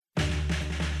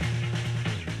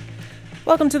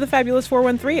Welcome to the Fabulous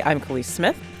 413. I'm Khalees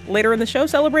Smith. Later in the show,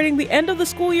 celebrating the end of the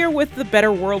school year with the Better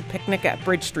World Picnic at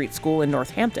Bridge Street School in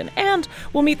Northampton. And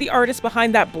we'll meet the artist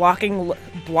behind that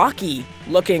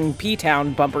blocky-looking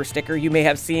P-Town bumper sticker you may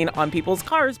have seen on people's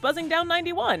cars buzzing down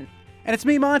 91. And it's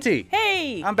me, Monty.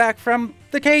 Hey! I'm back from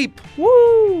the Cape.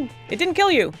 Woo! It didn't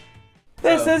kill you.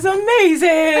 This is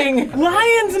amazing!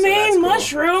 Lion's mane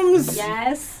mushrooms!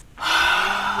 Yes.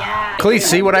 Yeah. Khalees,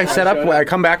 see what I set up? I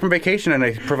come back from vacation and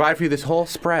I provide for you this whole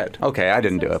spread. Okay, I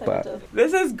didn't do it, but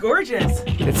This is gorgeous.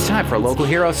 it's time for a local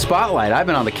hero spotlight. I've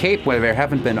been on the Cape where there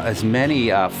haven't been as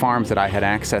many farms that I had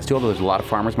access to, although there's a lot of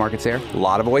farmers markets there, a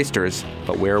lot of oysters,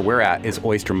 but where we're at is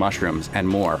oyster mushrooms and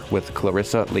more with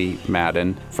Clarissa Lee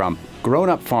Madden from Grown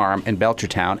Up Farm in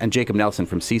Belchertown and Jacob Nelson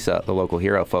from CISA, the local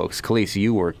hero, folks. Khalees,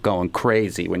 you were going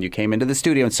crazy when you came into the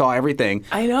studio and saw everything.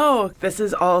 I know. This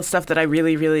is all stuff that I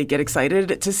really, really get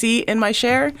excited to see in my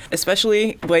share,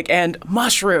 especially, and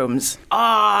mushrooms.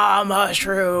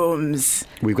 Mushrooms.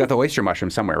 We've got the oyster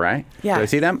mushrooms somewhere, right? Yeah. Do I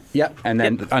see them? Yep. And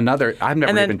then another, I've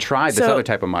never even tried this other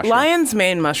type of mushroom. Lion's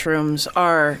mane mushrooms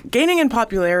are gaining in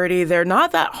popularity. They're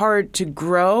not that hard to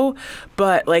grow,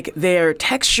 but their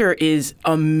texture is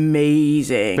amazing.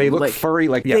 They look furry,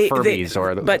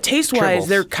 Furbies. But taste-wise, tribbles.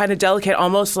 they're kind of delicate,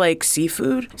 almost like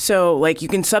seafood. So, you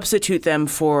can substitute them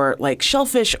for,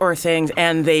 shellfish or things,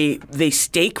 and they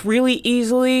steak really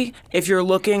easily. If you're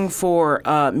looking for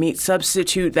a meat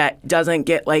substitute that doesn't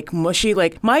get, mushy.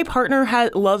 My partner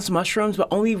loves mushrooms, but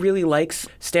only really likes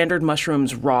standard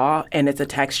mushrooms raw, and it's a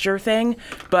texture thing.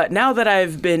 But now that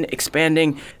I've been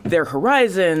expanding their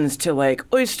horizons to,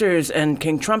 oysters and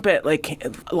king trumpet,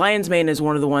 lion's mane is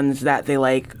one of the ones that they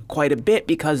like quite a bit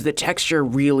because the texture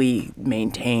really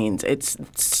maintains. It's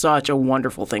such a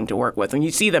wonderful thing to work with. When you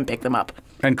see them, pick them up.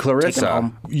 And Take them Clarissa,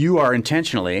 home. you are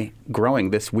intentionally growing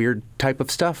this weird type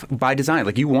of stuff by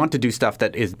design. You want to do stuff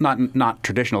that is not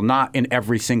traditional, not in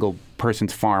every single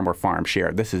person's farm or farm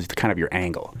share. This is kind of your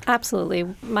angle. Absolutely.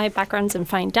 My background's in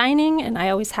fine dining, and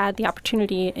I always had the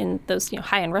opportunity in those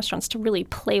high-end restaurants to really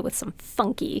play with some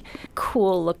funky,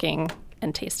 cool-looking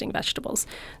and tasting vegetables.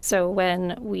 So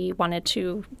when we wanted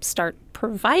to start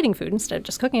providing food instead of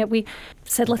just cooking it, we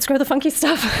said, let's grow the funky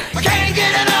stuff. I can't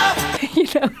get enough.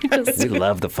 We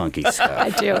love the funky stuff.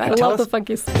 I do. I love the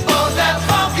funky stuff. Oh, that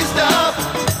funky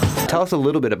stuff. Tell us a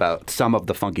little bit about some of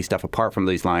the funky stuff apart from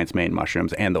these lion's mane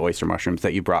mushrooms and the oyster mushrooms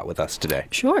that you brought with us today.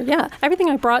 Sure, yeah. Everything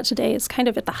I brought today is kind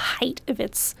of at the height of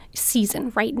its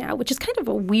season right now, which is kind of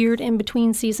a weird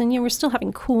in-between season. We're still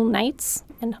having cool nights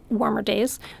and warmer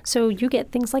days. So you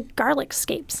get things like garlic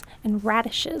scapes and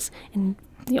radishes and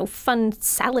fun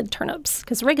salad turnips,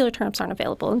 because regular turnips aren't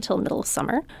available until middle of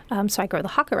summer. So I grow the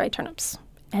Hakurei turnips.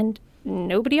 And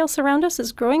nobody else around us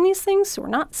is growing these things, so we're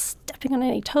not stepping on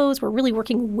any toes. We're really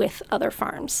working with other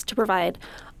farms to provide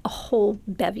a whole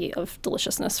bevy of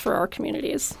deliciousness for our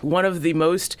communities. One of the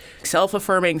most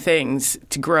self-affirming things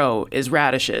to grow is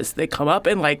radishes. They come up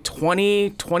in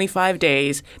 20, 25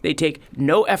 days. They take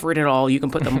no effort at all. You can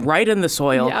put them right in the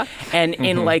soil. Yeah. And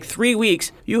in 3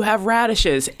 weeks, you have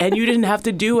radishes and you didn't have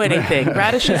to do anything.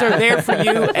 Radishes are there for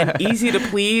you and easy to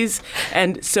please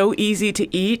and so easy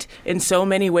to eat in so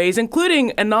many ways,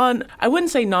 including I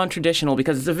wouldn't say non-traditional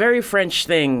because it's a very French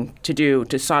thing to do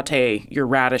to saute your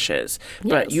radishes.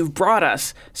 But you've brought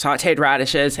us sauteed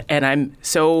radishes, and I'm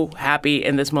so happy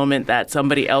in this moment that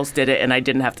somebody else did it and I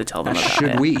didn't have to tell them about it.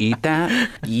 Should we eat that?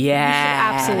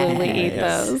 Yeah. Absolutely eat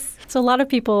those. So a lot of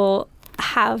people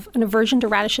have an aversion to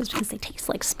radishes because they taste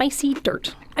like spicy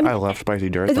dirt. I love spicy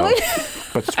dirt, though.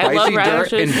 But I love spicy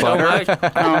dirt in radishes so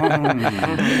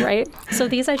butter? Right? So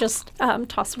these I just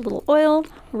tossed a little oil,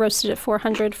 roasted at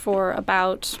 400 for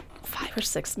about 5 or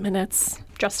 6 minutes,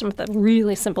 dressed them with a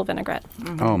really simple vinaigrette.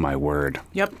 Oh, my word.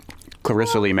 Yep.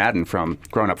 Clarissa Lee Madden from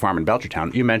Grown Up Farm in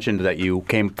Belchertown. You mentioned that you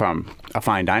came from a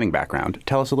fine dining background.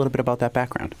 Tell us a little bit about that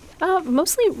background.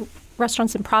 Mostly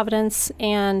restaurants in Providence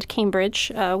and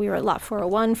Cambridge. We were at Lot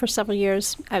 401 for several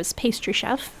years. I was pastry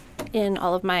chef in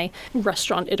all of my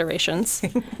restaurant iterations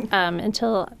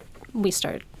until we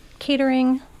started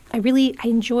catering. I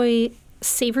enjoy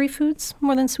savory foods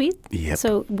more than sweet. Yep.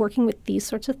 So working with these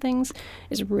sorts of things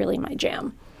is really my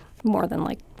jam, more than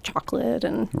chocolate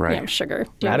and sugar.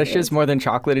 Radishes more than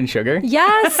chocolate and sugar?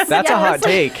 Yes. That's a hot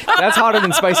take. That's hotter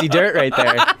than spicy dirt right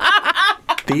there.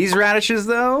 These radishes,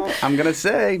 though, I'm going to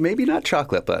say, maybe not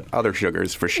chocolate, but other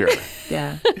sugars for sure.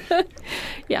 Yeah.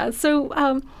 Yeah.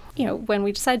 So, when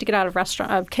we decided to get out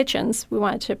of kitchens, we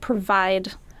wanted to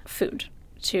provide food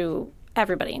to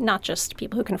everybody, not just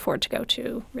people who can afford to go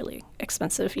to really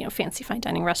expensive, fancy fine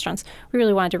dining restaurants. We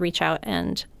really wanted to reach out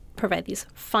and provide these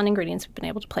fun ingredients we've been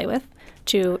able to play with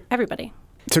to everybody.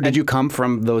 So did you come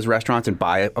from those restaurants and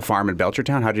buy a farm in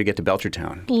Belchertown? How did you get to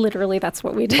Belchertown? Literally, that's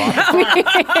what we did.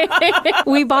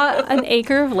 We bought an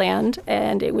acre of land,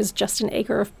 and it was just an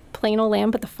acre of plain old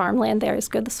land, but the farmland there is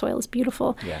good. The soil is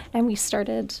beautiful. Yeah. And we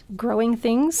started growing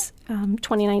things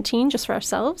 2019 just for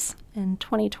ourselves. In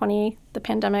 2020, the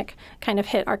pandemic kind of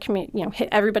hit our community, hit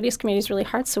everybody's communities really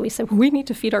hard. So we said, we need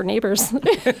to feed our neighbors.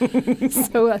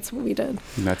 So that's what we did.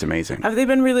 That's amazing. Have they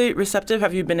been really receptive?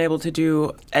 Have you been able to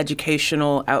do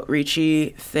educational,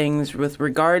 outreachy things with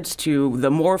regards to the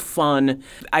more fun,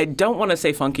 I don't want to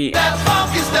say funky, That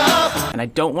funky stuff. and I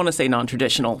don't want to say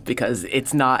non-traditional because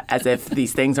it's not as if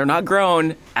these things are not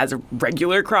grown as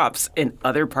regular crops in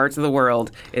other parts of the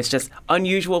world. It's just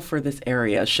unusual for this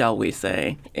area, shall we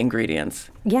say, ingredients.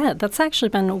 Yeah, that's actually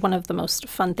been one of the most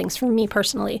fun things for me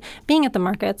personally. Being at the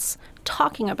markets,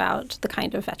 talking about the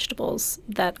kind of vegetables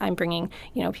that I'm bringing.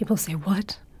 People say,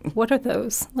 what? What are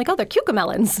those? Like, oh, they're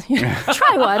cucamelons.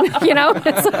 Try one,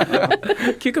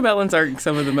 Cucamelons are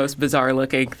some of the most bizarre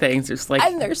looking things. Just like,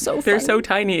 And they're so They're fun. so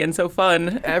tiny and so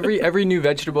fun. Every new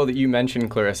vegetable that you mentioned,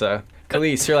 Clarissa,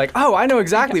 Khalees, you're like, oh, I know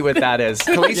exactly what that is.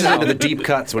 Khalees is into the deep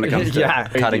cuts when it comes to Yeah.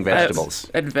 cutting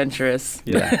vegetables. Adventurous.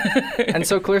 Yeah. And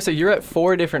so, Clarissa, you're at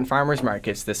 4 different farmers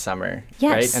markets this summer,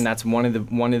 Yes. right? And that's one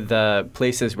of the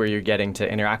places where you're getting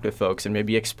to interact with folks and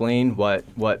maybe explain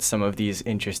what some of these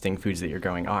interesting foods that you're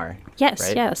growing are. Yes,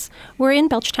 right? yes. We're in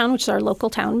Belchertown, which is our local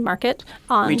town market.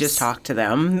 We just talked to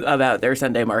them about their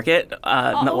Sunday market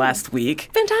last week.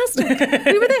 Fantastic.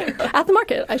 We were there at the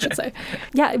market, I should say.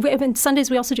 Yeah, and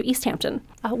Sundays we also do East Hampton.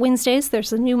 Wednesdays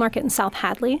there's a new market in South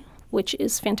Hadley, which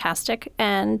is fantastic.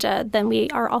 And then we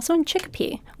are also in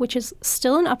Chicopee, which is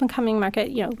still an up-and-coming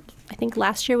market. I think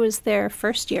last year was their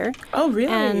first year. Oh,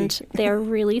 really? And they're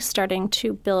really starting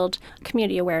to build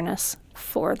community awareness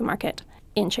for the market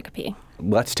in Chicopee.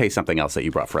 Let's taste something else that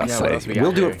you brought for us Yeah, what today. else we got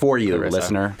We'll do here, it for you, Clarissa?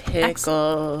 listener.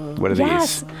 Pickle. What are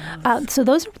Yes. these? So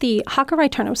those are the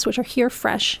Hakurei turnips, which are here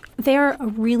fresh. They're a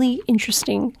really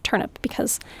interesting turnip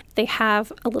because they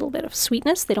have a little bit of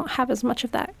sweetness. They don't have as much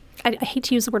of that. I hate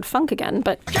to use the word funk again,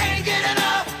 but Can't get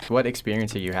enough. What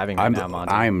experience are you having right now,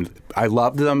 Monty? I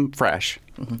loved them fresh,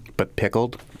 but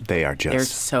pickled, they are just They're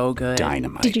so good.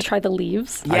 dynamite. did you try the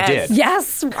leaves? I did.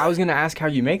 Yes. I was going to ask how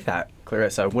you make that,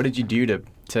 Clarissa. What did you do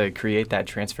to create that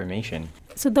transformation?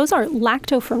 So those are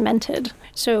lacto-fermented.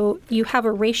 So you have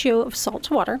a ratio of salt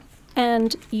to water,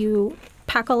 and you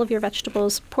pack all of your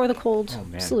vegetables, pour the cold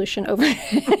solution over,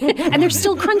 and they're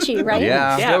still crunchy, right?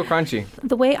 Yeah. Still crunchy.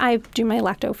 The way I do my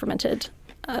lacto-fermented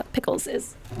pickles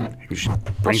is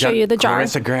I'll show you the jar.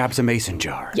 Clarissa grabs a mason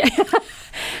jar.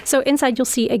 so inside you'll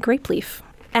see a grape leaf,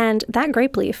 and that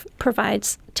grape leaf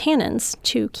provides tannins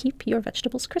to keep your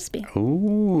vegetables crispy.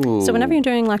 Ooh. So whenever you're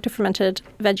doing lacto-fermented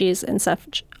veggies and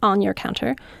such on your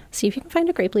counter, see if you can find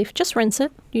a grape leaf. Just rinse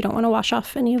it. You don't want to wash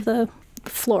off any of the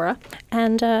flora,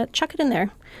 and chuck it in there.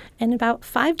 In about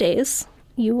 5 days,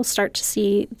 you will start to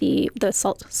see the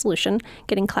salt solution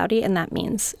getting cloudy, and that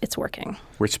means it's working.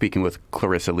 We're speaking with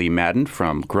Clarissa Lee Madden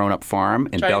from Grown Up Farm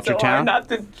in Trying so hard Belchertown. not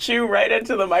to chew right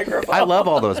into the microphone. I love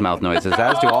all those mouth noises,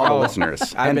 as do all the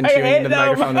listeners. I've been I chewing hate into the them.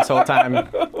 microphone this whole time.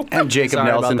 And Jacob Sorry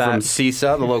about Nelson from that.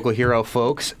 CISA, the local hero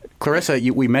folks. Clarissa,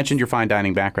 we mentioned your fine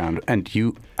dining background, and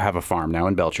you have a farm now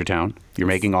in Belchertown. You're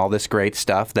making all this great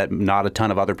stuff that not a ton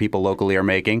of other people locally are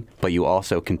making, but you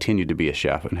also continue to be a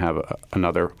chef and have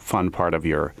another fun part of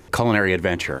your culinary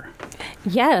adventure.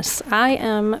 Yes, I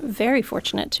am very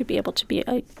fortunate to be able to be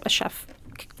a chef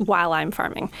while I'm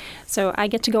farming. So I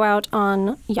get to go out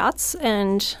on yachts,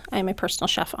 and I'm a personal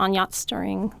chef on yachts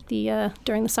during the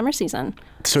summer season.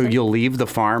 So you'll leave the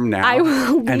farm now I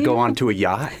will and go leave. on to a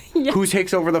yacht? Who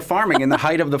takes over the farming in the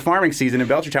height of the farming season in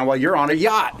Belchertown while you're on a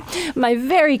yacht? My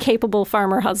very capable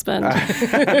farmer husband.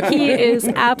 He is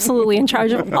absolutely in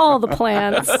charge of all the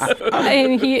plants,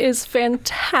 and he is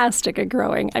fantastic at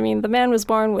growing. I mean, the man was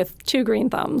born with 2 green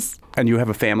thumbs. And you have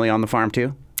a family on the farm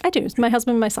too? I do. My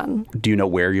husband and my son. Do you know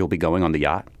where you'll be going on the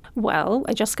yacht? Well,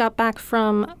 I just got back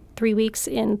from 3 weeks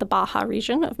in the Baja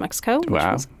region of Mexico, which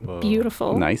Wow. was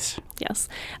beautiful. Nice. Yes.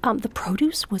 The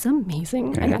produce was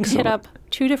amazing. I got to hit Excellent. up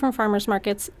 2 different farmers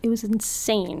markets. It was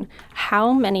insane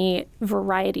how many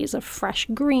varieties of fresh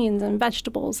greens and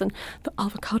vegetables and the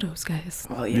avocados, guys.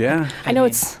 Well, Yeah. I know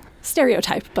it's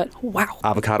stereotype, but wow.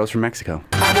 Avocados from Mexico.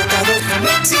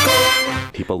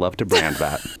 People love to brand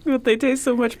that. But they taste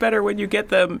so much better when you get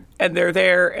them and they're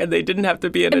there and they didn't have to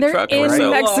be in And a they're truck in for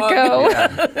so long.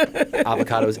 Mexico.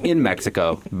 Avocados in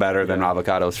Mexico better than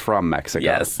avocados from Mexico.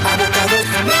 Yes. But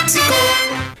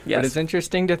Yes. it's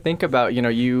interesting to think about,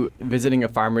 you visiting a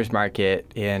farmer's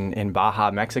market in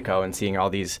Baja, Mexico, and seeing all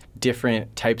these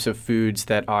different types of foods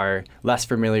that are less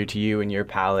familiar to you and your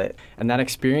palate. And that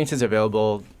experience is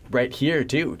available right here,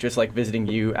 too, just like visiting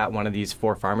you at one of these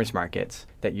 4 farmers markets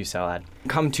that you sell at.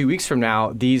 Come 2 weeks from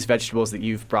now, these vegetables that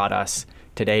you've brought us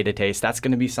today to taste, that's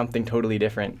going to be something totally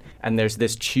different. And there's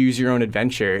this choose your own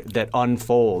adventure that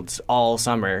unfolds all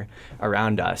summer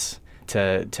around us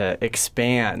to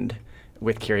expand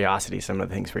with curiosity some of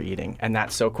the things we're eating. And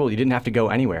that's so cool. You didn't have to go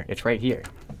anywhere. It's right here.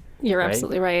 You're Right?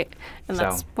 absolutely right. And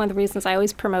that's So- one of the reasons I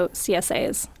always promote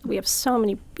CSAs. We have so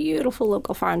many beautiful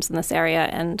local farms in this area,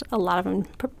 and a lot of them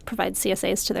provide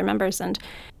CSAs to their members. And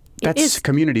it That's is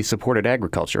community-supported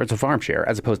agriculture. It's a farm share,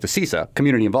 as opposed to CISA,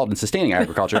 community involved in sustaining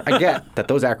agriculture. I get that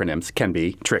those acronyms can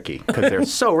be tricky because they're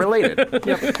so related.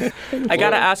 I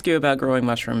got to ask you about growing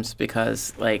mushrooms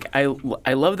because,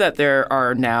 I love that there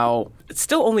are now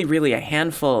still only really a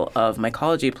handful of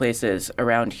mycology places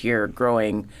around here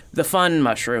growing the fun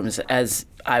mushrooms, as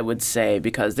I would say,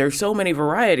 because there's so many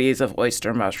varieties of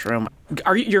oyster mushroom.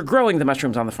 You're growing the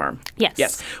mushrooms on the farm? Yes.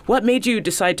 Yes. What made you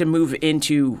decide to move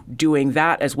into doing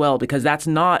that as well? Because that's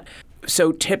not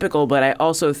so typical, but I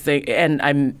also think, and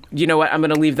I'm going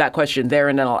to leave that question there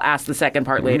and then I'll ask the second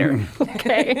part later.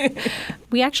 okay.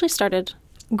 We actually started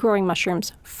growing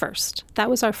mushrooms first. That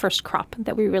was our first crop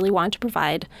that we really wanted to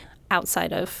provide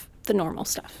outside of the normal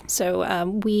stuff. So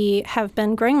we have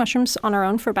been growing mushrooms on our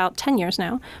own for about 10 years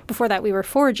now. Before that, we were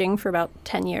foraging for about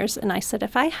 10 years. And I said,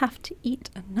 if I have to eat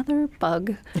another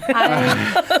bug,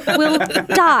 I will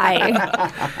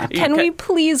die. Can we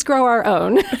please grow our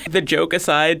own? The joke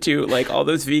aside to all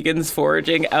those vegans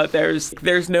foraging out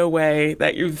there's no way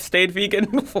that you've stayed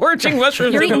vegan foraging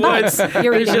mushrooms You're in the eating woods. bugs.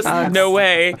 You're There's eating just bugs. no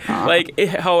way.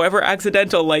 However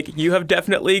accidental, you have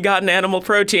definitely gotten animal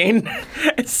protein.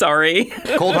 Sorry.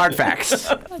 Cold hard facts.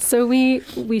 So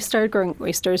we started growing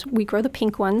oysters. We grow the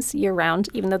pink ones year round,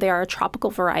 even though they are a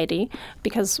tropical variety,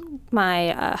 because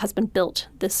my husband built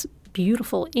this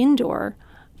beautiful indoor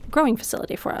growing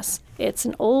facility for us. It's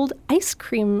an old ice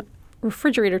cream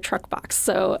refrigerator truck box,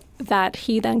 so that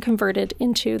he then converted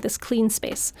into this clean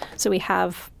space. So we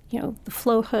have, the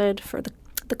flow hood for the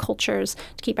cultures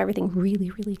to keep everything really,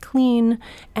 really clean.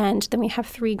 And then we have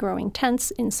 3 growing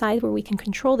tents inside where we can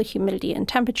control the humidity and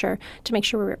temperature to make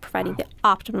sure we're providing the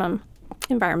optimum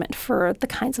environment for the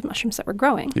kinds of mushrooms that we're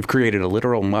growing. You've created a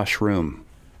literal mushroom.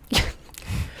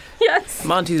 Yes.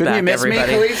 Monty's Didn't back, you miss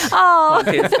everybody. me, Khalees?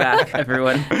 Monty's back,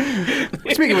 everyone.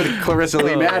 Speaking with Clarissa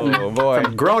Lee Madden boy.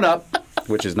 from Grown Up,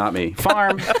 which is not me,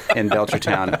 Farm in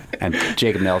Belchertown, and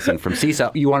Jacob Nelson from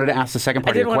CISA. You wanted to ask the second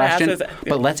part of did your wanna ask question, this-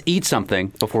 but let's eat something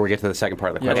before we get to the second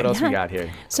part of the Yeah, question. what else we got here?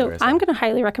 So Clarissa? I'm going to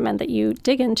highly recommend that you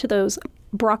dig into those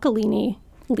broccolini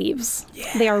leaves.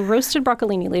 They are roasted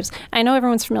broccolini leaves. I know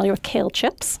everyone's familiar with kale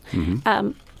chips.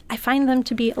 I find them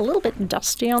to be a little bit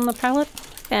dusty on the palate,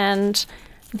 and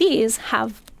these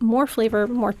have more flavor,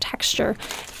 more texture,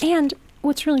 and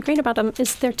what's really great about them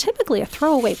is they're typically a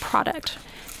throwaway product.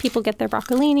 People get their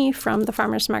broccolini from the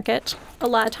farmer's market. A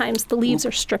lot of times the leaves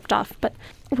are stripped off, but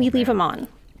we leave them on.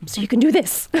 So you can do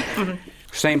this.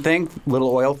 Same thing,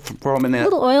 little oil, throw them in the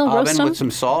Little oil, roast oven them. with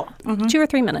some salt. 2 or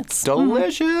 3 minutes.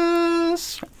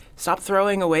 Delicious. Stop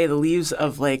throwing away the leaves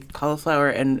of cauliflower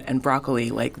and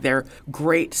broccoli. They're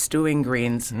great stewing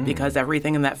greens because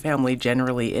everything in that family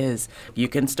generally is. You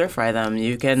can stir fry them.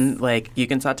 You can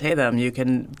saute them. You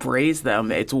can braise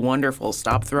them. It's wonderful.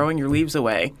 Stop throwing your leaves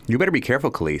away. You better be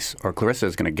careful, Khalees, or Clarissa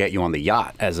is going to get you on the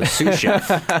yacht as a sous chef.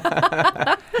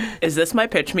 Is this my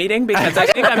pitch meeting? Because I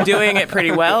think I'm doing it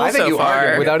pretty well I think so you are far.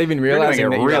 doing it. Without even You're doing realizing it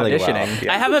that you're really well. auditioning.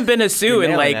 Yeah. I haven't been a sous in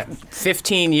nailing it.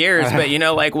 15 years,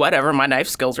 but whatever. My knife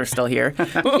skills are still here.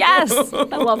 Yes,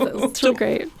 I love this. It's really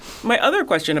great. My other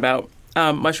question about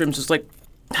mushrooms is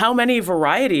how many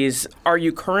varieties are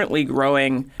you currently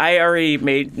growing? I already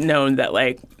made known that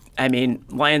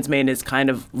lion's mane is kind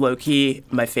of low key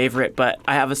my favorite, but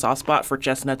I have a soft spot for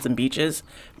chestnuts and beeches.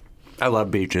 I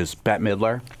love beaches. Bette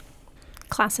Midler.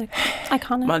 Classic.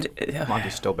 Iconic.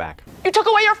 Monty's still back. You took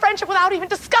away your friendship without even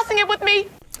discussing it with me.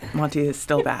 Monty is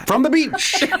still back. From the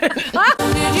beach.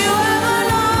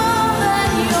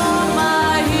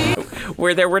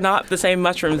 Where there were not the same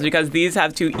mushrooms because these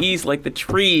have to ease like the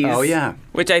trees. Oh, yeah.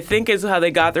 Which I think is how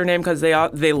they got their name because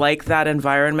they like that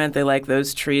environment. They like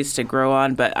those trees to grow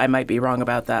on, but I might be wrong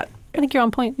about that. I think you're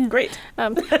on point. Yeah. Great.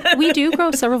 We do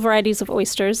grow several varieties of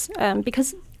oysters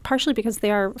partially because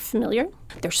they are familiar.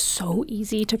 They're so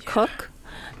easy to cook.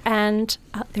 And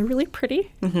they're really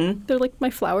pretty. Mm-hmm. They're like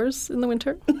my flowers in the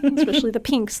winter, especially the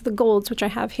pinks, the golds, which I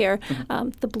have here,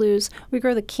 the blues. We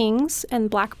grow the kings and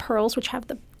black pearls, which have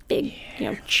the big,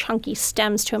 chunky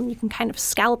stems to them. You can kind of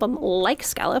scallop them like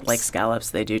scallops. Like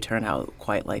scallops, they do turn out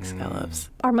quite like scallops.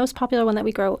 Our most popular one that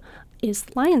we grow is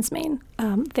lion's mane.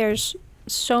 There's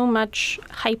so much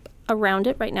hype around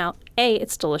it right now.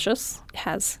 It's delicious. It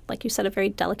has, like you said, a very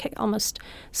delicate, almost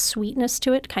sweetness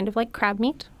to it, kind of like crab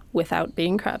meat, without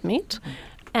being crab meat.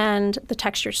 And the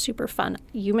texture's super fun.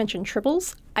 You mentioned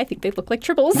tribbles. I think they look like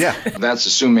tribbles. Yeah. That's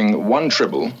assuming one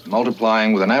tribble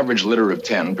multiplying with an average litter of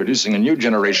 10, producing a new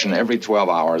generation every 12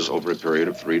 hours over a period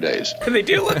of 3 days. They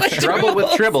do look like Trouble with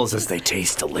tribbles is they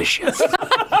taste delicious.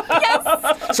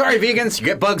 Yes. Sorry, vegans, you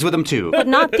get bugs with them too. But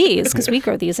not these, because we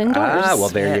grow these indoors. Well,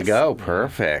 there you go.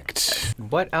 Perfect.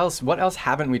 What else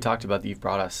haven't we talked about that you've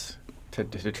brought us to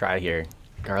try here?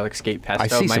 Garlic scape I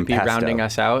pesto see might some be pesto. rounding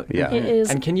us out. Yeah. It is.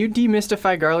 And can you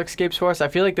demystify garlic scapes for us? I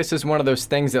feel like this is one of those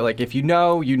things that, like, if you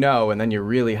know, and then you're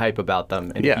really hype about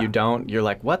them. And if you don't, you're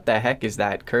like, what the heck is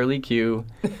that curly Q?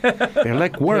 They're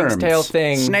like worms. tail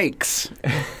thing. Snakes.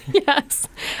 Yes.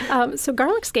 So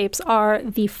garlic scapes are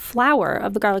the flower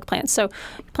of the garlic plant. So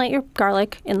you plant your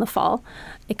garlic in the fall.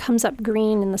 It comes up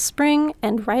green in the spring,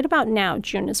 and right about now,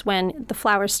 June, is when the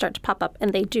flowers start to pop up,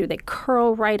 and they do. They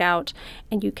curl right out,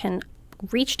 and you can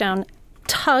reach down,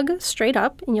 tug straight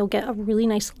up, and you'll get a really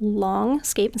nice long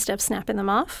scape instead of snapping them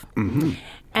off. Mm-hmm.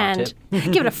 And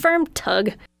give it a firm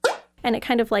tug. And it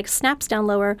kind of like snaps down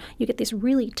lower. You get these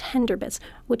really tender bits,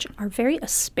 which are very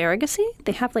asparagus-y.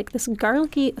 They have like this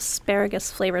garlicky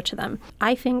asparagus flavor to them.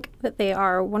 I think that they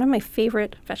are one of my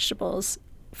favorite vegetables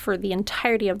for the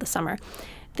entirety of the summer.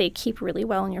 They keep really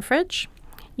well in your fridge.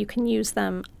 You can use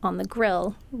them on the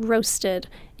grill, roasted,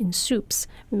 in soups,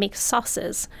 make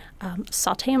sauces,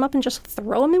 saute them up and just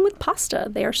throw them in with pasta.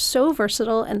 They are so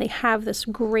versatile, and they have this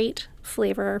great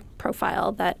flavor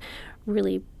profile that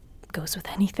really goes with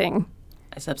anything.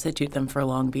 I substitute them for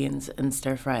long beans and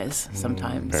stir fries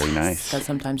sometimes. Very nice. Because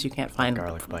sometimes you can't find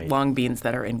long beans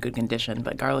that are in good condition,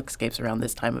 but garlic scapes around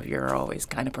this time of year are always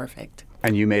kind of perfect.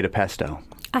 And you made a pesto.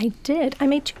 I did. I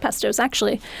made 2 pestos,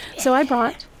 actually. So I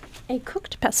brought a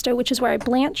cooked pesto, which is where I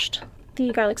blanched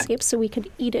the garlic scapes so we could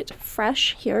eat it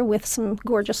fresh here with some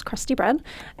gorgeous crusty bread.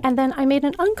 And then I made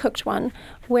an uncooked one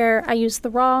where I used the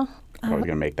raw. I was going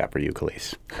to make that for you,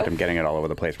 Khalees. I'm getting it all over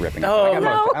the place, ripping it. Oh,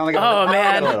 I only got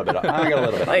man. a little bit. I only got a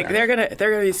little bit. Like they're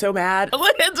gonna be so mad.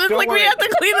 It's just like worry. we have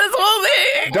to clean this whole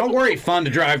thing. Don't worry, fun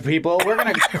to drive people. We're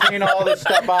going to clean all this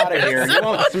stuff out of here. You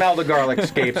won't smell the garlic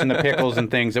scapes and the pickles and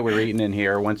things that we're eating in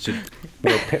here once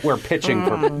we're pitching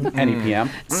for NEPM.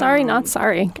 Sorry, not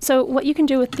sorry. So what you can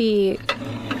do with the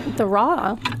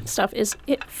raw stuff is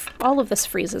all of this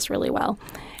freezes really well.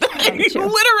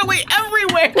 Literally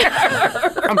everywhere.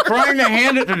 I'm trying to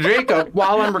hand it to Jacob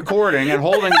while I'm recording and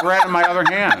holding bread in my other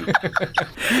hand.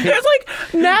 There's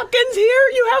like napkins here.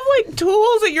 You have like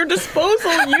tools at your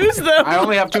disposal. Use them. I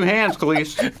only have 2 hands,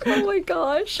 Khalees. Oh my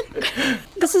gosh.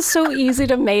 This is so easy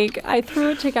to make. I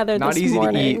threw it together Not this easy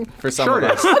morning. to eat for some Sure of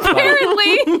it us. is.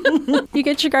 Apparently. You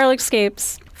get your garlic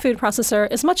scapes, food processor,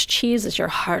 as much cheese as your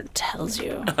heart tells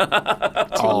you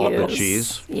to All of the use.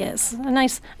 cheese? Yes. A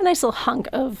nice little hunk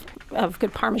of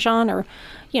good Parmesan, or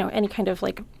any kind of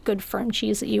like good firm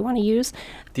cheese that you want to use.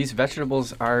 These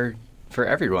vegetables are for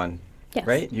everyone, Yes.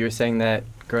 right? You were saying that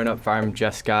Grown Up Farm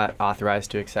just got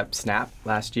authorized to accept SNAP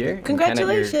last year. And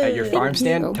Congratulations. at your farm Thank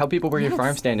stand, you. tell people where your Yes.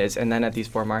 farm stand is, and then at these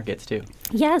 4 markets too.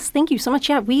 Yes, thank you so much.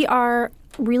 Yeah, we are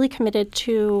really committed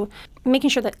to making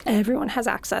sure that everyone has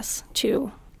access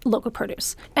to local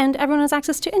produce, and everyone has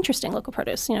access to interesting local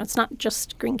produce. It's not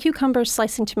just green cucumbers,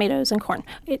 slicing tomatoes, and corn.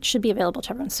 It should be available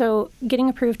to everyone. So getting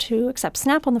approved to accept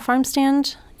SNAP on the farm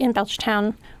stand in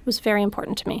Belchtown was very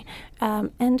important to me.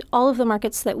 And all of the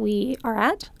markets that we are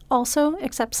at also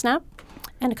accept SNAP.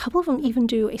 And a couple of them even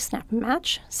do a SNAP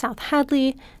match. South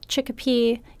Hadley,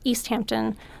 Chicopee, East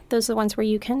Hampton. Those are the ones where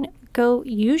you can go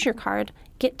use your card,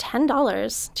 get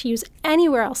 $10 to use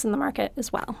anywhere else in the market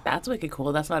as well. That's wicked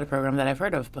cool. That's not a program that I've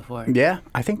heard of before. Yeah,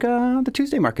 I think the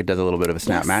Tuesday market does a little bit of a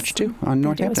snap Yes. match too on They do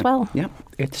Northampton. as well. Yep,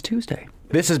 it's Tuesday.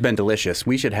 This has been delicious.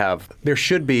 There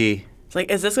should be It's like,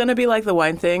 is this going to be like the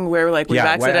wine thing where like we've Yeah,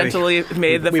 accidentally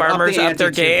made the We've upped farmers the up their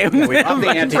ante game? Yeah, we've upped the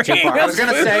ante too Bringing far. I was us going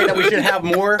to food. say that we should have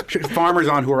more farmers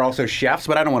on who are also chefs,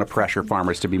 but I don't want to pressure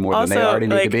farmers to be more than they already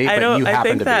need to be. I But don't- you I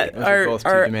happen think to that be. Those are both two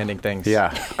demanding things.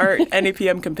 Yeah. Our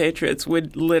NEPM compatriots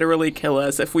would literally kill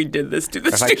us if we did this to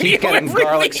the If I studio. keep getting every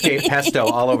garlic week. scape pesto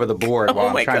all over the board while Oh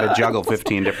my I'm trying to God. juggle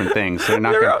 15 different things, they're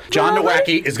not They're going. all- John they're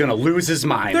Nowacki is going to lose his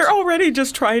mind. They're already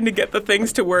just trying to get the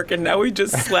things to work, and now we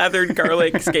just slathered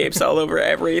garlic scapes all over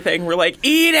everything. We're like,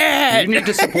 eat it! You need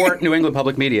to support New England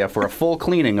Public Media for a full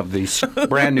cleaning of these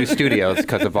brand new studios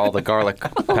because of all the garlic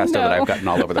pesto that I've gotten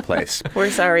all over the place. We're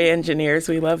sorry, engineers.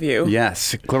 We love you.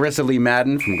 Yes, Clarissa Lee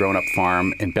Madden from Grown Up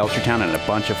Farm in Belchertown and a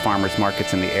bunch of farmers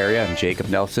markets in the area, and Jacob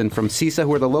Nelson from CISA,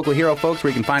 who are the local hero folks,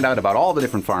 where you can find out about all the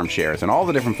different farm shares and all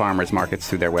the different farmers markets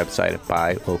through their website at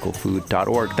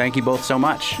buylocalfood.org. Thank you both so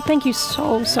much. Thank you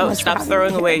so much. Oh, for stop having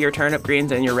throwing me away here. your turnip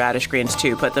greens and your radish greens,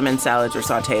 too. Put them in salads or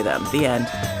saute them. The end.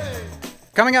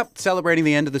 Coming up, celebrating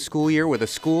the end of the school year with a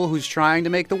school who's trying to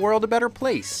make the world a better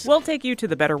place. We'll take you to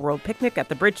the Better World picnic at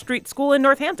the Bridge Street School in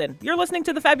Northampton. You're listening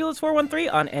to the Fabulous 413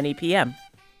 on NEPM.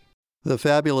 The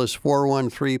Fabulous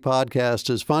 413 podcast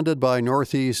is funded by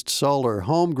Northeast Solar,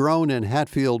 homegrown in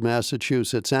Hatfield,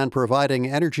 Massachusetts, and providing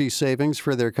energy savings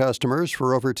for their customers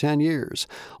for over 10 years.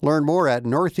 Learn more at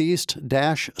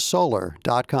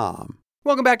northeast-solar.com.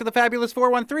 Welcome back to the Fabulous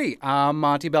 413. I'm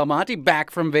Monty Belmonte,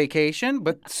 back from vacation,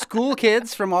 but school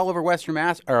kids from all over Western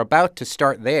Mass are about to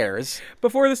start theirs.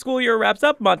 Before the school year wraps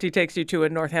up, Monty takes you to a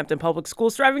Northampton public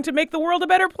school striving to make the world a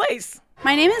better place.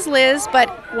 My name is Liz, but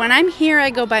when I'm here,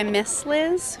 I go by Miss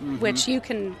Liz, which you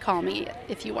can call me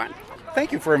if you want.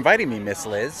 Thank you for inviting me, Miss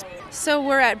Liz. So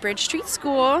we're at Bridge Street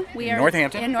School. We are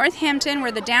Northampton? in Northampton.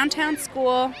 We're the downtown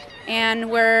school,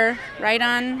 and we're right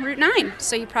on Route 9.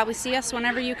 So you probably see us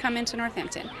whenever you come into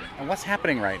Northampton. And what's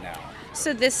happening right now?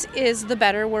 So this is the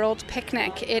Better World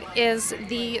Picnic. It is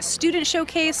the student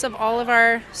showcase of all of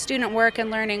our student work and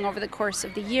learning over the course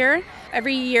of the year.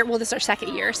 Every year, well, this is our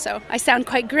second year, so I sound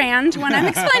quite grand when I'm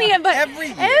explaining it, but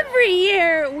every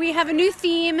year we have a new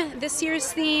theme. This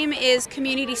year's theme is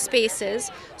community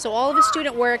spaces. So all of the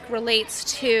student work relates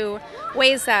to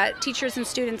ways that teachers and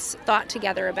students thought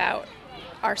together about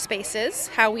our spaces,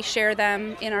 how we share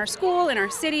them in our school, in our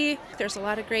city. There's a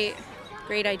lot of great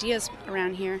ideas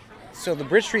around here. So the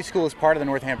Bridge Street School is part of the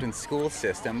Northampton school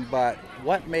system, but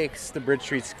what makes the Bridge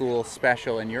Street School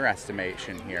special in your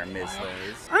estimation here, Ms.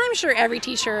 Liz? I'm sure every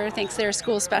teacher thinks their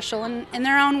school's special in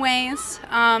their own ways,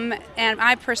 and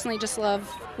I personally just love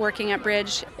working at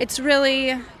Bridge. It's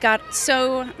really got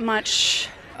so much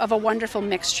of a wonderful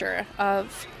mixture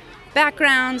of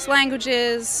backgrounds,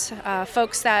 languages,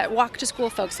 folks that walk to school,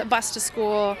 folks that bus to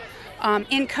school,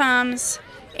 incomes,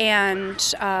 and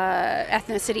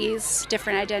ethnicities,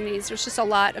 different identities. There's just a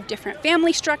lot of different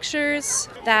family structures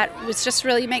that was just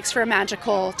really makes for a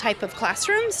magical type of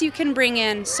classrooms. You can bring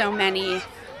in so many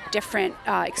different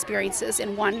experiences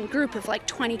in one group of like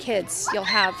 20 kids. You'll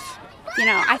have,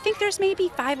 I think there's maybe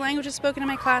 5 languages spoken in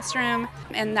my classroom,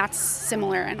 and that's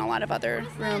similar in a lot of other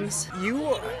rooms.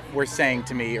 You were saying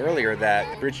to me earlier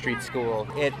that Bridge Street School,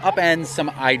 it upends some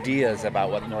ideas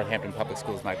about what Northampton public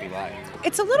schools might be like.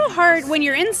 It's a little hard when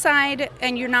you're inside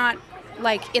and you're not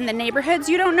like in the neighborhoods.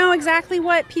 You don't know exactly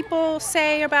what people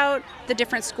say about the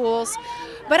different schools.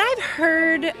 But I've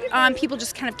heard people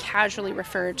just kind of casually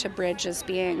refer to Bridge as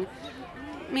being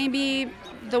maybe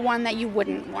the one that you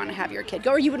wouldn't want to have your kid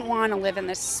go, or you wouldn't want to live in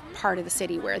this part of the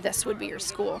city where this would be your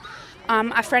school.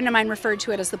 A friend of mine referred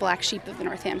to it as the black sheep of the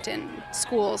Northampton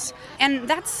schools. And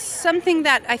that's something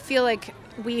that I feel like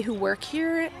we who work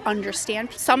here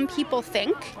understand. Some people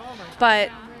think, but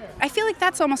I feel like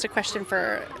that's almost a question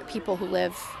for people who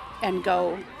live and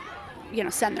go,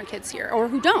 send their kids here, or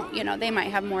who don't. They might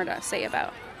have more to say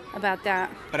about that.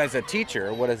 But as a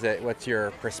teacher, what's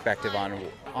your perspective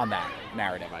on that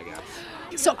narrative, I guess?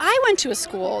 So I went to a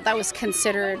school that was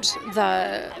considered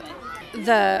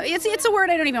it's a word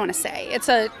I don't even want to say. It's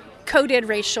a coded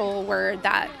racial word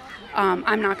that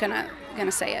I'm not gonna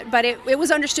say it. But it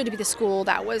was understood to be the school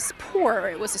that was poor.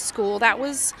 It was a school that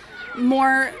was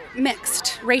more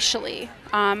mixed racially.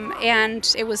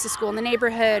 And it was a school in the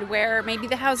neighborhood where maybe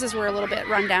the houses were a little bit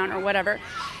run down or whatever.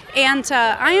 And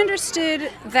I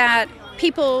understood that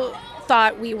people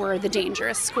thought we were the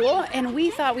dangerous school, and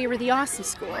we thought we were the awesome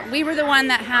school. We were the one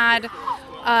that had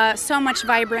so much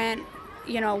vibrant,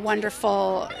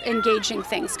 wonderful, engaging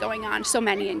things going on, so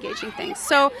many engaging things.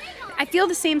 So I feel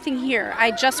the same thing here.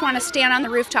 I just want to stand on the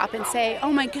rooftop and say,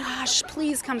 oh my gosh,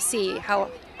 please come see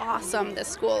how awesome this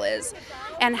school is.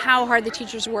 and how hard the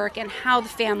teachers work and how the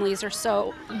families are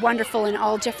so wonderful and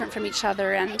all different from each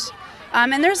other.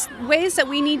 And there's ways that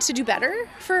we need to do better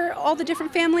for all the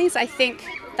different families. I think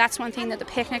that's one thing that the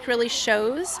picnic really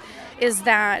shows, is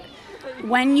that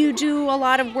when you do a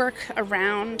lot of work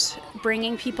around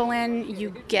bringing people in,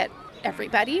 you get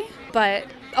everybody. But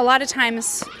a lot of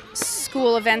times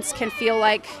school events can feel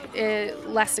like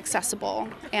less accessible.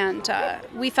 And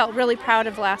we felt really proud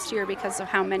of last year because of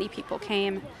how many people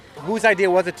came. Whose idea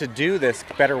was it to do this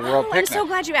Better World Picnic? I'm so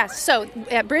glad you asked. So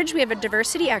at Bridge, we have a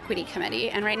diversity equity committee,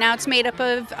 and right now it's made up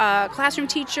of classroom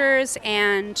teachers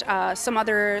and some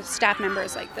other staff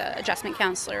members like the adjustment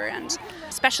counselor and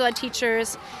special ed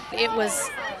teachers. It was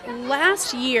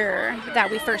last year that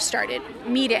we first started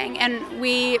meeting, and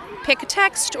we pick a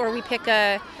text or we pick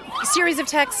a series of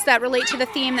texts that relate to the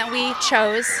theme that we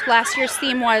chose. Last year's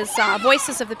theme was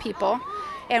Voices of the People.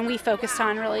 And we focused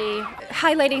on really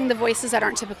highlighting the voices that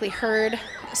aren't typically heard.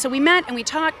 So we met and we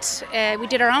talked, we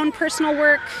did our own personal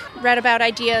work, read about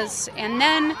ideas, and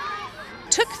then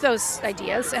took those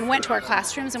ideas and went to our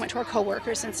classrooms and went to our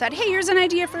coworkers and said, hey, here's an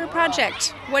idea for a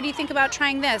project. What do you think about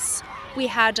trying this? We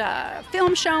had a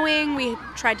film showing, we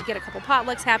tried to get a couple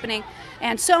potlucks happening,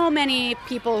 and so many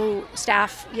people,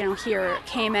 staff, here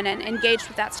came in and engaged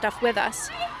with that stuff with us.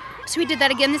 So we did that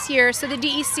again this year. So the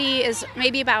DEC is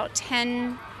maybe about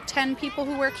 10 people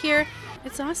who work here.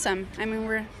 It's awesome. I mean,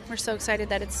 we're so excited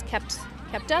that it's kept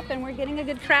up, and we're getting a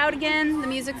good crowd again. The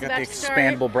music's about to start. The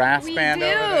expandable brass band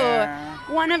over there.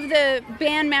 One of the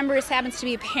band members happens to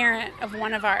be a parent of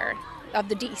one of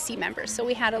the DEC members, so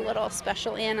we had a little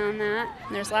special in on that.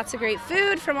 And there's lots of great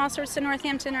food from all sorts of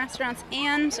Northampton restaurants,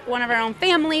 and one of our own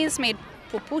families made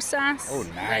pupusas. Oh,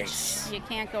 nice. Which you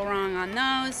can't go wrong on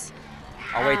those.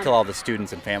 I'll wait till all the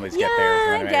students and families get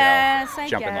there. I guess in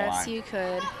the line. You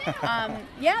could.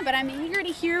 But I'm eager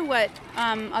to hear what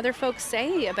other folks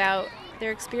say about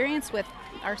their experience with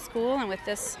our school and with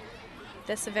this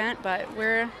event. But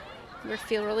we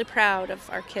feel really proud of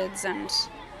our kids and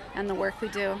the work we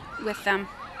do with them.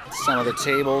 Some of the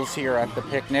tables here at the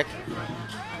picnic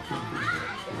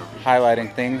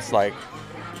highlighting things like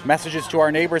messages to our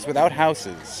neighbors without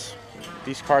houses.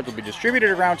 These cards will be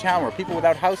distributed around town where people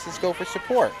without houses go for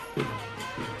support.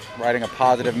 Writing a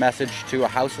positive message to a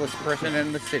houseless person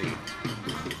in the city.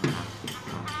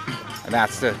 And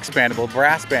that's the expandable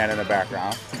brass band in the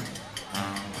background.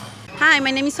 Hi, my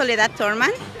name is Soledad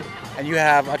Thorman. And you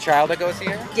have a child that goes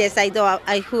here? Yes, I do.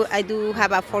 I do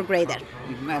have a 4th grader.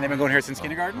 Mm-hmm. And they've been going here since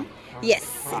kindergarten?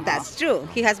 Yes, that's true.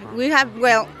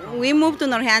 We moved to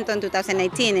Northampton in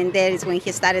 2018, and that is when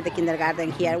he started the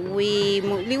kindergarten here. We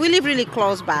live really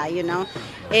close by,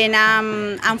 and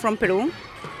I'm from Peru.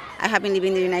 I have been living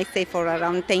in the United States for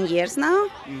around 10 years now,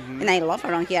 and I love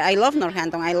around here. I love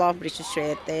Northampton. I love Bridge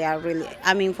Street. They are really,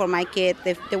 for my kid,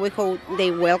 the way how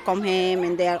they welcome him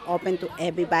and they are open to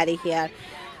everybody here,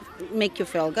 make you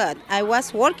feel good. I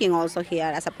was working also here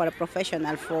as a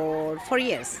paraprofessional for 4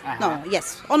 years.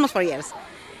 Almost 4 years.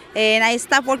 And I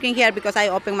stopped working here because I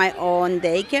opened my own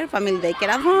family daycare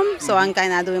at home. So I'm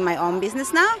kind of doing my own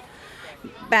business now.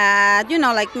 But,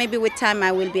 maybe with time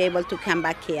I will be able to come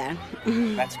back here.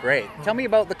 That's great. Tell me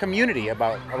about the community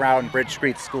around Bridge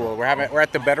Street School. We're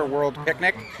at the Better World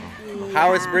Picnic.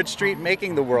 How is Bridge Street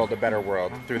making the world a better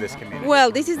world through this community?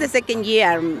 Well, this is the 2nd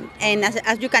year, and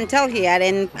as you can tell here,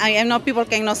 and I know people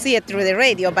cannot see it through the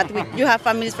radio, but you have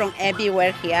families from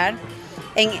everywhere here.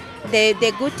 And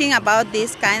the good thing about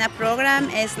this kind of program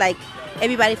is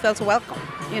everybody feels welcome.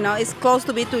 It's close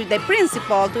to the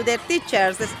principal, to their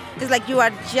teachers. It's like you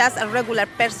are just a regular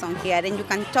person here, and you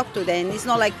can talk to them. It's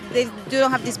not like you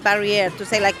don't have this barrier to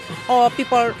say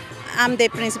people, I'm the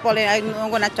principal and I'm not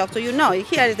going to talk to you. No,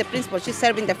 here is the principal. She's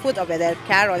serving the food over there.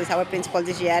 Carol is our principal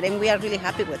this year, and we are really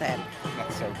happy with her.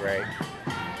 That's so great.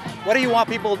 What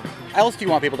else do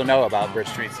you want people to know about Bridge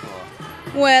Street School?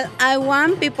 Well, I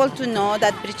want people to know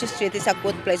that Bridge Street is a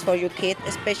good place for your kid,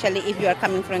 especially if you are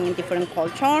coming from a different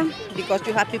culture, because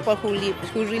you have people who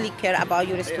really care about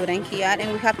your student here,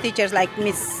 and we have teachers like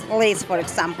Miss Liz, for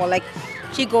example.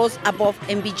 She goes above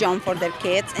and beyond for their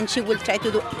kids, and she will try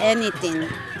to do anything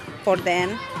for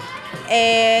them.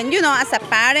 And as a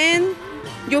parent,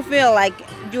 you feel like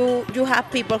you have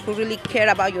people who really care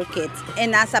about your kids.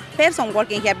 And as a person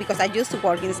working here, because I used to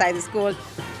work inside the school,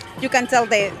 you can tell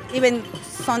even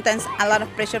sometimes a lot of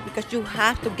pressure because you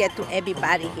have to get to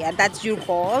everybody here. That's your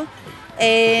goal.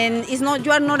 And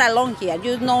you are not alone here.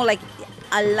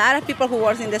 A lot of people who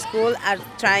work in the school are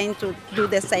trying to do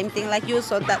the same thing like you,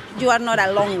 so that you are not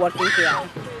alone working here.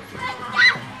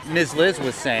 Ms. Liz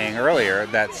was saying earlier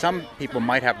that some people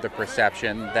might have the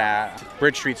perception that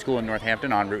Bridge Street School in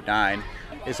Northampton on Route 9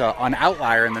 is an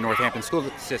outlier in the Northampton school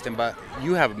system, but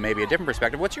you have maybe a different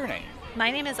perspective. What's your name? My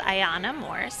name is Ayana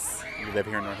Morse. You live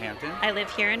here in Northampton? I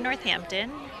live here in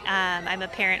Northampton. I'm a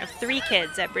parent of 3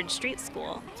 kids at Bridge Street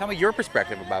School. Tell me your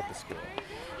perspective about the school.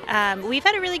 We've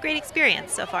had a really great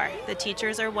experience so far. The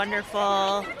teachers are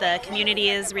wonderful. The community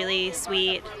is really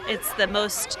sweet. It's the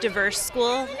most diverse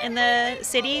school in the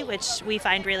city, which we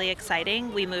find really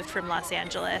exciting. We moved from Los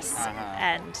Angeles,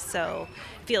 and so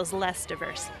it feels less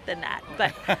diverse than that.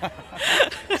 But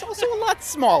it's also a lot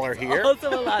smaller here. Also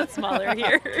a lot smaller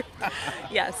here.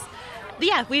 Yes. But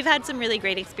yeah, we've had some really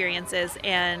great experiences,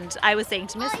 and I was saying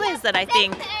to Miss Liz that I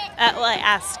think, I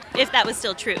asked if that was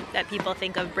still true, that people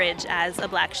think of Bridge as a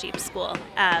black sheep school.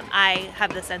 I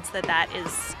have the sense that that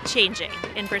is changing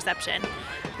in perception.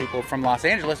 People from Los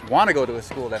Angeles want to go to a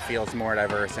school that feels more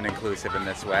diverse and inclusive in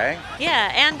this way.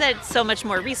 Yeah, and that's so much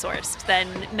more resourced than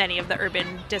many of the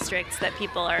urban districts that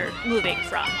people are moving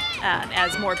from,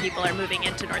 as more people are moving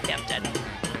into Northampton.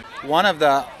 One of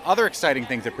the other exciting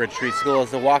things at Bridge Street School is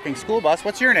the walking school bus.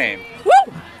 What's your name?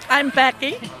 Woo! I'm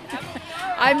Becky.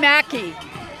 I'm Mackie.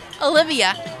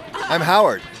 Olivia. I'm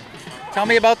Howard. Tell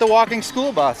me about the walking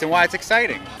school bus and why it's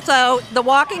exciting. So the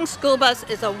walking school bus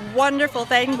is a wonderful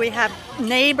thing. We have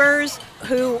neighbors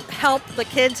who help the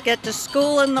kids get to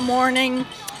school in the morning,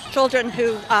 children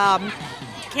who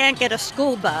can't get a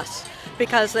school bus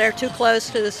because they're too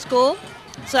close to the school.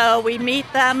 So we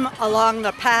meet them along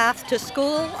the path to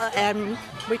school and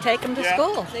we take them to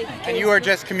school. And you are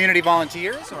just community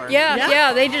volunteers? Or?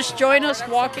 Yeah, they just join us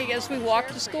walking as we walk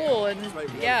to school, and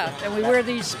we wear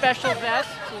these special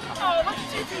vests. Oh, look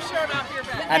at you two showing off your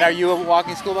vest. And are you a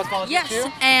walking school bus volunteer too?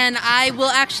 Yes, and I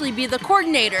will actually be the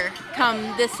coordinator come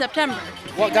this September.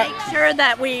 We make sure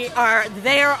that we are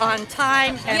there on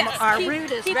time and our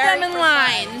route is keep very them in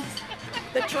precise. line.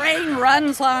 The train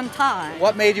runs on time.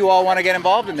 What made you all want to get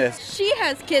involved in this? She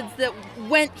has kids that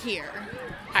went here.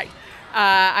 Hi.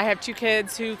 I have 2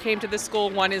 kids who came to the school.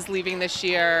 One is leaving this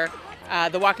year.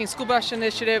 The Walking School Bus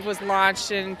Initiative was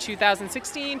launched in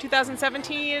 2016,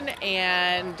 2017,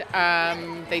 and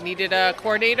they needed a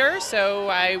coordinator, so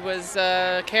I was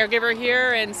a caregiver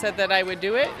here and said that I would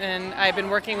do it, and I've been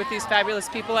working with these fabulous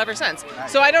people ever since.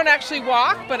 So I don't actually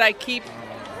walk, but I keep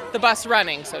the bus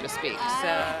running, so to speak.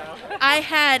 So I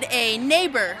had a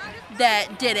neighbor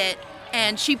that did it,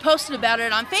 and she posted about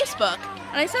it on Facebook,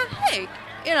 and I said, hey,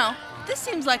 this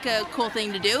seems like a cool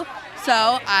thing to do.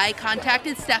 So I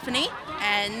contacted Stephanie,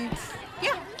 and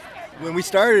yeah. When we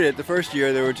started it the first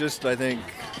year, there were just, I think,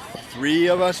 3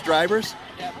 of us drivers.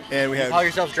 And we had. You call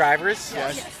yourselves drivers?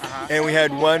 Yes. And we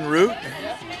had one route.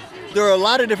 There are a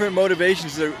lot of different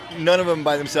motivations. None of them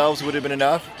by themselves would have been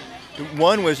enough.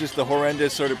 One was just the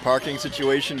horrendous sort of parking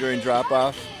situation during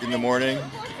drop-off in the morning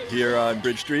here on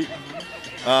Bridge Street.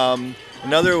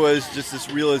 Another was just this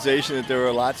realization that there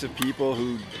were lots of people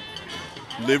who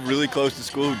lived really close to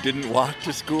school who didn't walk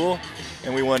to school,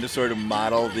 and we wanted to sort of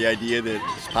model the idea that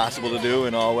it's possible to do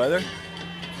in all weather.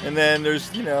 And then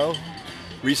there's,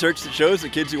 research that shows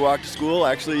that kids who walk to school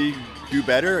actually do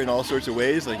better in all sorts of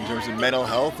ways, like in terms of mental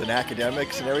health and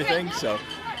academics and everything. So,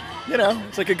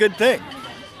 it's like a good thing.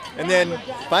 And then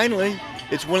finally,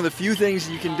 it's one of the few things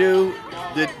you can do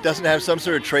that doesn't have some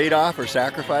sort of trade-off or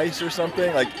sacrifice or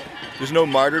something. Like, there's no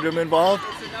martyrdom involved.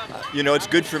 It's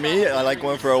good for me. I like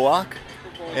going for a walk.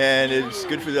 And it's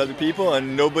good for the other people,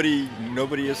 and nobody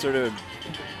is sort of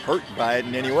hurt by it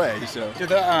in any way. So, do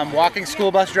the walking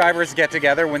school bus drivers get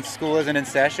together when school isn't in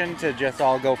session to just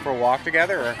all go for a walk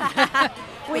together? Or?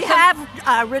 We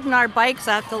have ridden our bikes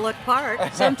out to Look Park.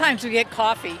 Sometimes we get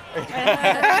coffee.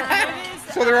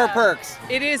 So there are perks.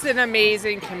 it is an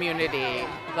amazing community.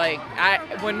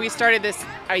 When we started this,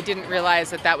 I didn't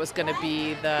realize that was going to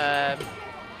be the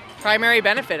primary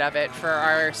benefit of it for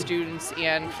our students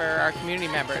and for our community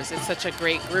members. It's such a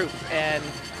great group, and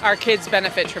our kids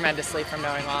benefit tremendously from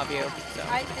knowing all of you. So.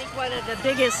 I think one of the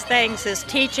biggest things is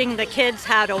teaching the kids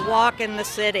how to walk in the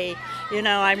city.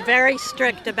 I'm very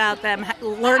strict about them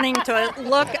learning to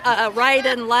look right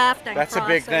and left and That's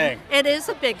crossing. A big thing. It is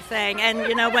a big thing. And,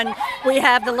 when we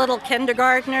have the little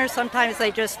kindergartners, sometimes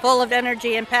they're just full of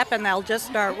energy and pep and they'll just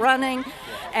start running.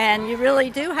 And you really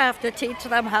do have to teach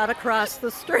them how to cross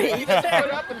the street. Put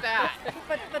up with that.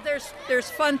 But there's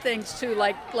fun things too,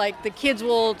 like the kids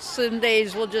some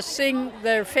days will just sing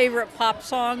their favorite pop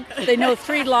song. They know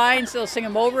 3 lines, they'll sing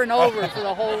them over and over for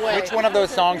the whole way. Which one of those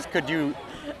songs could you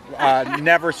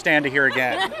never stand to hear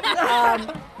again?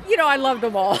 I loved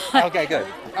them all. Okay, good.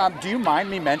 Do you mind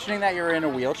me mentioning that you're in a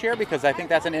wheelchair? Because I think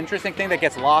that's an interesting thing that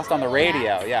gets lost on the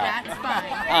radio. That's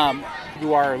fine.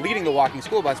 You are leading the walking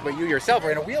school bus, but you yourself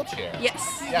are in a wheelchair.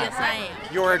 Yes, Yeah. yes, I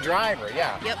am. You're a driver,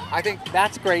 yeah. Yep. I think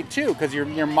that's great too, because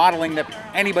you're modeling that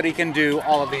anybody can do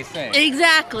all of these things.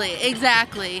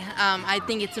 Exactly. I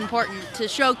think it's important to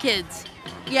show kids,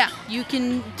 yeah, you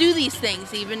can do these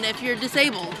things even if you're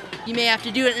disabled. You may have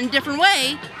to do it in a different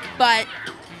way, but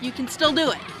you can still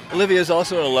do it. Olivia is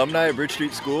also an alumni of Bridge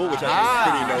Street School, which I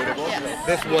think is pretty notable. Yes.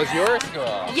 This was your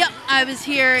school. Yep, I was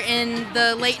here in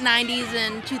the late 90s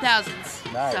and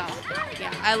 2000s. Nice. So,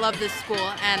 yeah, I love this school,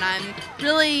 and I'm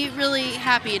really, really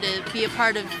happy to be a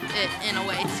part of it in a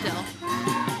way still.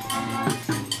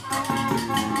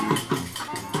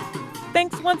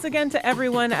 Thanks once again to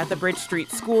everyone at the Bridge Street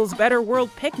School's Better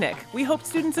World Picnic. We hope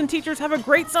students and teachers have a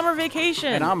great summer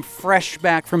vacation. And I'm fresh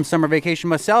back from summer vacation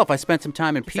myself. I spent some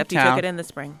time in P-Town. Except you took it in the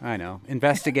spring. I know.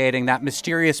 Investigating that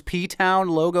mysterious P-Town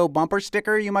logo bumper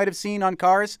sticker you might have seen on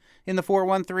cars in the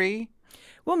 413.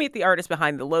 We'll meet the artist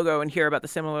behind the logo and hear about the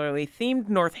similarly themed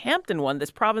Northampton one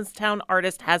this Provincetown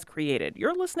artist has created.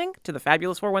 You're listening to the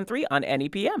Fabulous 413 on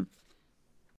NEPM.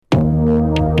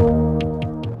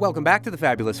 Welcome back to the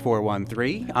Fabulous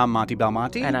 413. I'm Monty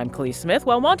Belmonte. And I'm Clee Smith.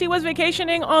 While Monty was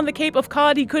vacationing on the Cape of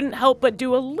Cod, he couldn't help but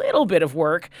do a little bit of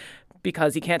work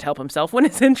because he can't help himself when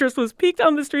his interest was piqued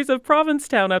on the streets of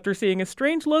Provincetown after seeing a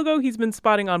strange logo he's been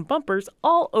spotting on bumpers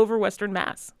all over Western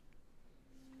Mass.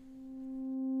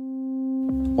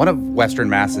 One of Western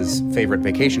Mass's favorite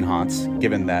vacation haunts,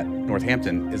 given that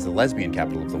Northampton is the lesbian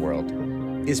capital of the world,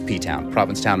 is P-Town,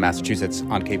 Provincetown, Massachusetts,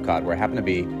 on Cape Cod, where I happen to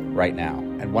be right now.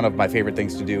 And one of my favorite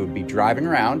things to do would be driving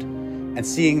around and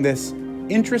seeing this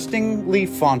interestingly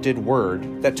fonted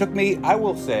word that took me, I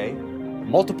will say,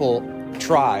 multiple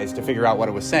tries to figure out what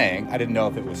it was saying. I didn't know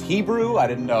if it was Hebrew, I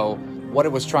didn't know what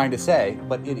it was trying to say,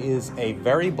 but it is a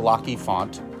very blocky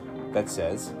font that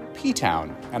says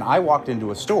P-Town. And I walked into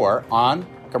a store on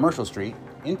Commercial Street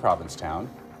in Provincetown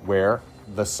where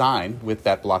the sign with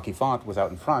that blocky font was out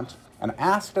in front, and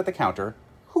asked at the counter,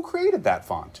 who created that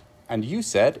font? And you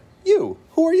said, you.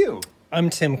 Who are you? I'm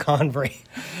Tim Convery.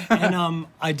 And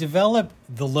I developed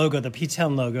the logo, the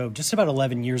P-Town logo, just about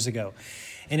 11 years ago.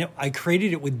 And I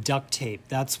created it with duct tape.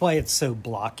 That's why it's so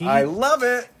blocky. I love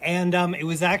it. And it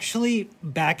was actually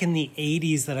back in the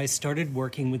 80s that I started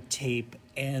working with tape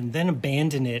and then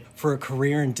abandoned it for a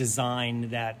career in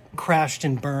design that crashed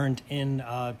and burned in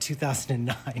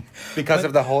 2009. Because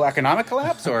of the whole economic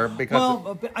collapse, or because?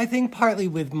 Well, I think partly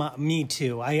with me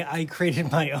too. I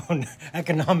created my own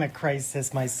economic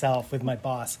crisis myself with my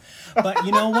boss. But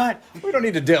you know what? We don't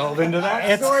need to delve into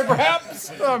that story, perhaps.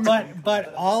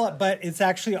 But it's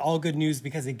actually all good news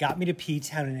because it got me to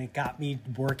P-Town and it got me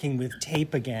working with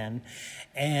tape again,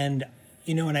 and.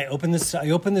 You know, and I opened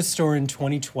this store in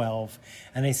 2012,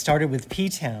 and I started with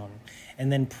P-Town,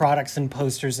 and then products and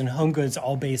posters and home goods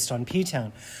all based on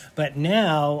P-Town. But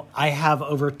now I have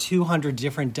over 200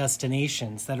 different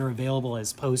destinations that are available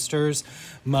as posters,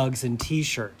 mugs, and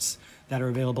T-shirts that are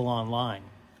available online.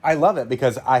 I love it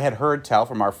because I had heard tell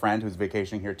from our friend who's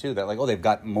vacationing here too that they've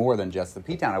got more than just the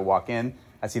P-Town. I walk in,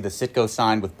 I see the Citgo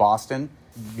sign with Boston,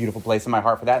 beautiful place in my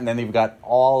heart for that, and then they've got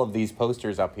all of these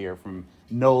posters up here from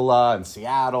NOLA and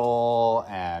Seattle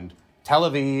and Tel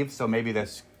Aviv, so maybe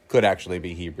this could actually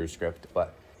be Hebrew script,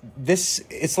 but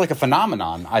it's like a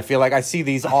phenomenon. I feel like I see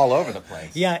these all over the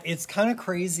place. Yeah, it's kind of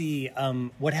crazy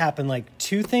what happened. Like,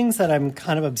 two things that I'm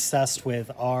kind of obsessed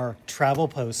with are travel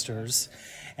posters,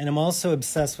 and I'm also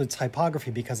obsessed with typography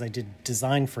because I did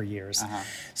design for years.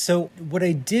 So what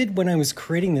I did when I was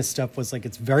creating this stuff was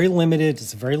it's very limited.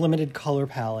 It's a very limited color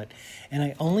palette. And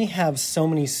I only have so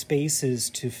many spaces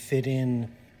to fit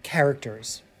in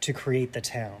characters to create the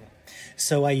town.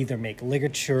 So I either make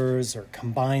ligatures or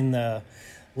combine the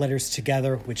letters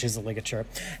together, which is a ligature,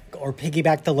 or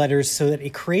piggyback the letters so that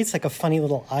it creates like a funny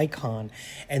little icon.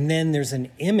 And then there's an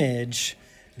image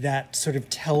that sort of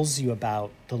tells you about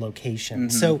the location. Mm-hmm.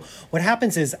 So what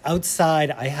happens is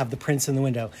outside I have the prints in the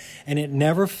window, and it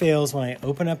never fails when I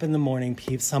open up in the morning,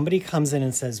 somebody comes in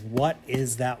and says, what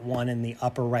is that one in the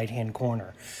upper right-hand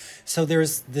corner? So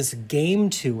there's this game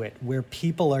to it where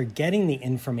people are getting the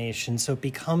information, so it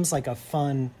becomes like a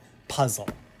fun puzzle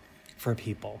for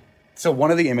people. So one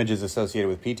of the images associated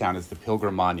with P-Town is the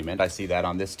Pilgrim Monument. I see that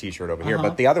on this T-shirt over here.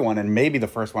 But the other one, and maybe the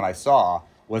first one I saw,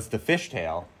 was the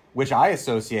fishtail, which I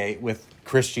associate with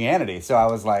Christianity. So I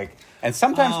was like, and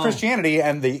sometimes Christianity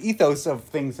and the ethos of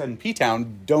things in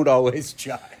P-Town don't always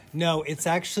jive. No, it's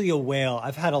actually a whale.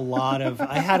 I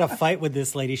had a fight with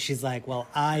this lady. She's like, well,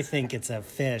 I think it's a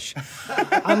fish.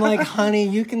 I'm like, honey,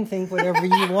 you can think whatever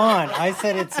you want. I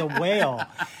said it's a whale.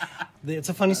 It's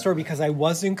a funny story because I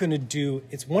wasn't going to do,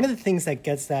 it's one of the things that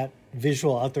gets that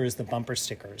visual out there is the bumper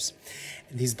stickers.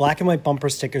 These black and white bumper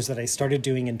stickers that I started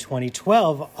doing in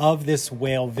 2012 of this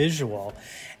whale visual.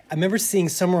 I remember seeing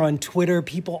somewhere on Twitter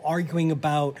people arguing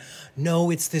about, no,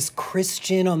 it's this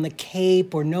Christian on the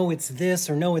Cape, or no, it's this,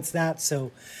 or no, it's that.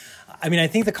 So, I mean, I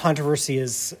think the controversy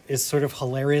is sort of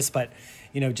hilarious, but,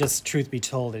 just truth be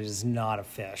told, it is not a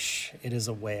fish. It is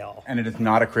a whale. And it is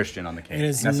not a Christian on the Cape, it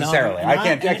is necessarily.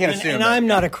 I can't assume. And I'm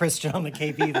not a Christian on the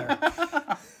Cape either.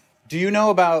 Do you know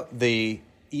about the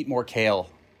Eat More Kale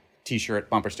t-shirt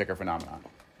bumper sticker phenomenon?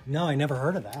 No, I never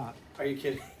heard of that. Are you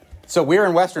kidding? So we're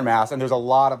in Western Mass, and there's a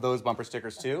lot of those bumper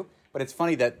stickers too. But it's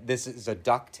funny that this is a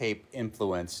duct tape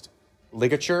influenced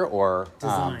ligature or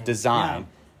design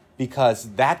because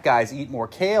that guy's Eat More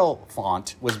Kale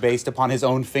font was based upon his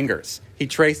own fingers. He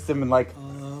traced them and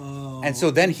and so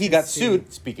then he got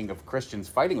sued, speaking of Christians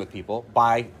fighting with people,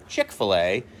 by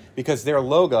Chick-fil-A because their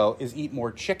logo is Eat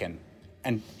More Chicken.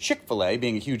 And Chick-fil-A,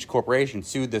 being a huge corporation,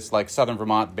 sued this Southern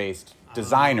Vermont-based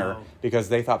designer because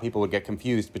they thought people would get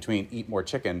confused between Eat More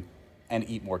Chicken and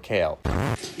Eat More Kale.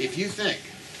 If you think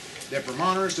that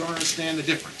Vermonters don't understand the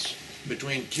difference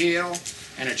between kale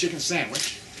and a chicken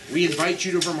sandwich, we invite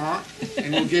you to Vermont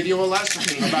and we'll give you a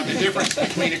lesson about the difference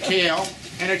between a kale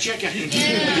and a chicken.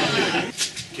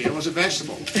 Kale is a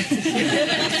vegetable.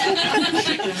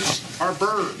 Chickens are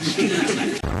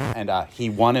birds. And he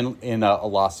won in a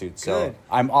lawsuit. So Good.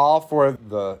 I'm all for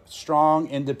the strong,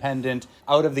 independent,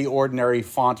 out-of-the-ordinary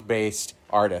font-based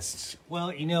artists.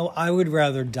 Well, I would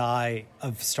rather die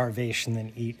of starvation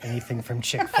than eat anything from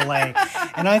Chick-fil-A.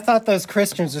 And I thought those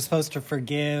Christians are supposed to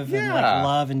forgive and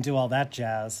love and do all that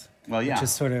jazz. Well, yeah. Which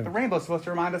is sort of... The rainbow's supposed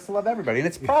to remind us to love everybody, and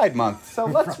it's Pride Month. So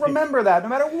let's remember that, no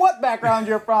matter what background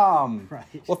you're from. Right.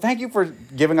 Well, thank you for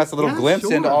giving us a little glimpse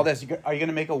into all this. Are you going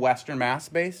to make a Western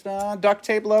Mass-based duct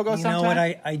tape logo sometime? You know what?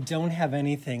 I don't have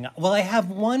anything. Well, I have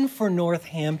one for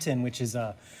Northampton, which is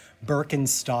a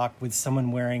Birkenstock with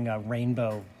someone wearing a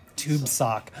rainbow tube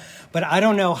sock. But I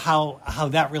don't know how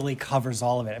that really covers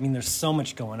all of it. I mean, there's so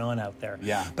much going on out there.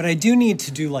 Yeah. But I do need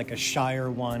to do a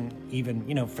Shire one,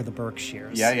 even, for the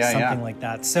Berkshires. Something like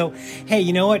that. So, hey,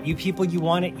 you know what? You people, you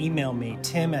want to email me,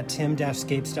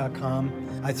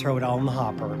 tim@tim-scapes.com. I throw it all in the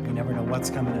hopper. You never know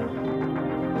what's coming out.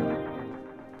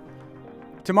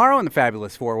 Tomorrow in the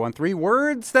Fabulous 413,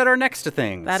 words that are next to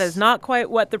things. That is not quite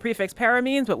what the prefix para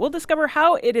means, but we'll discover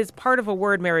how it is part of a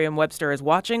word Merriam-Webster is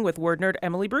watching with word nerd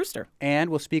Emily Brewster.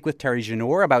 And we'll speak with Terry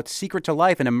Janor about Secret to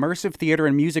Life, an immersive theater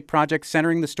and music project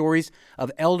centering the stories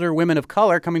of elder women of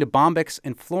color coming to Bombyx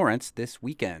in Florence this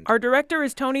weekend. Our director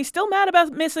is Tony, still mad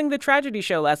about missing the tragedy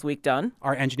show last week done.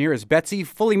 Our engineer is Betsy,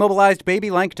 fully mobilized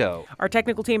baby Lankto. Our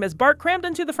technical team is Bart, crammed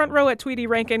into the front row at Tweety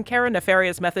Rankin, Karen,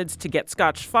 Nefarious Methods to Get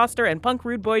Scotch Foster, and Punk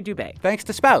Rude Boy Dubé. Thanks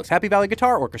to Spouse, Happy Valley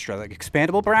Guitar Orchestra, the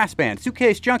Expandable Brass Band,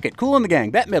 Suitcase Junket, Kool and the Gang,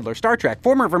 Bette Midler, Star Trek,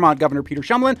 former Vermont Governor Peter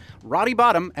Shumlin, Roddy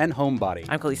Bottom, and Homebody.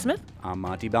 I'm Khalees Smith. I'm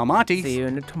Monty Belmonte. See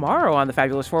you tomorrow on the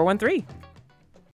Fabulous 413.